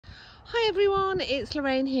Hi everyone, it's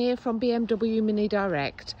Lorraine here from BMW-MINI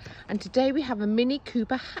Direct, and today we have a Mini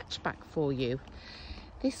Cooper hatchback for you.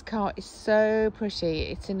 This car is so pretty.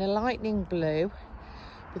 It's in a lightning blue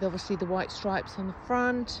with obviously the white stripes on the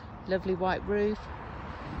front, lovely white roof,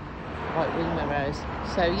 white wing mirrors.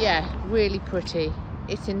 So yeah, really pretty.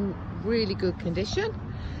 It's in really good condition.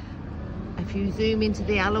 If you zoom into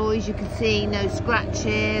the alloys, you can see no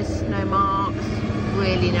scratches, no marks,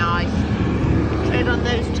 really nice. Tread on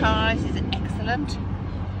those tyres is excellent,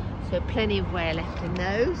 so plenty of wear left in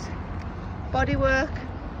those. Bodywork,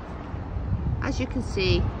 as you can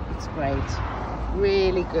see, it's great,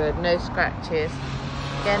 really good, no scratches.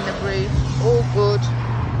 Again, the roof, all good,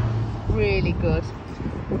 really good.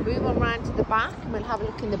 Move on round to the back and we'll have a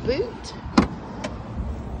look in the boot.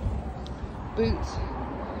 Boot,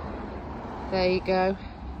 there you go.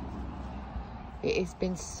 It has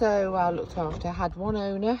been so well looked after. I had one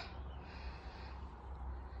owner.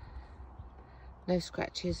 No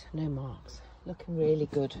scratches, no marks. Looking really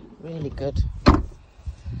good, really good.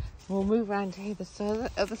 We'll move around to the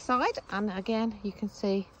other side, and again you can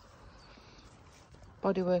see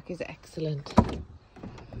bodywork is excellent.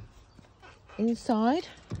 Inside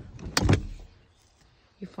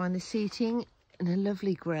you find the seating in a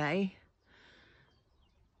lovely grey,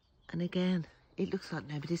 and again it looks like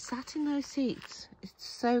nobody's sat in those seats. It's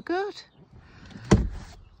so good.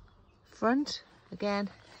 Front, again,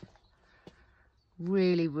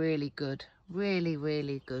 really good,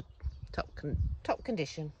 really good, top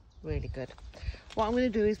condition, really good. What I'm going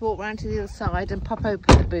to do is walk round to the other side and pop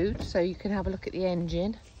open the boot so you can have a look at the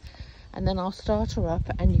engine, and then I'll start her up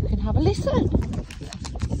and you can have a listen.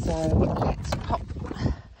 So let's pop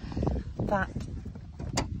that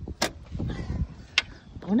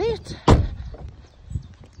bonnet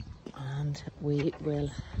and we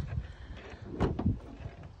will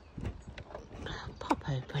pop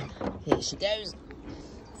open. Here she goes.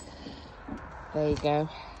 There you go.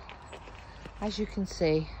 As you can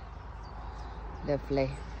see, lovely.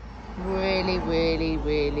 Really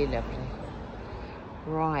lovely.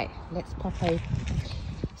 Right, let's pop open.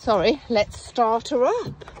 Sorry, let's start her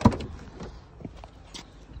up.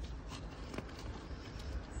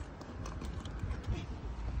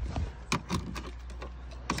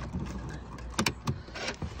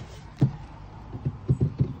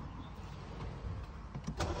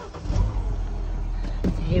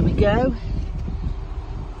 Here we go.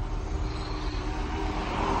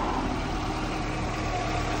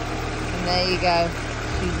 And there you go.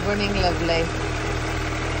 She's running lovely.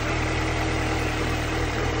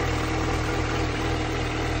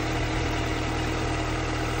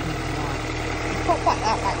 Pop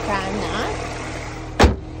that back down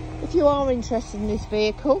now. If you are interested in this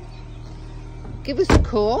vehicle, give us a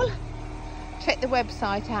call. Check the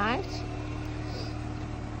website out.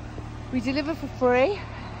 We deliver for free.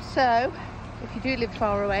 So, if you do live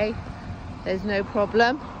far away, there's no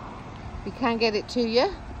problem. We can get it to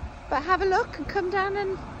you. But have a look and come down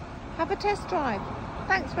and have a test drive.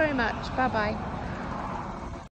 Thanks very much. Bye-bye.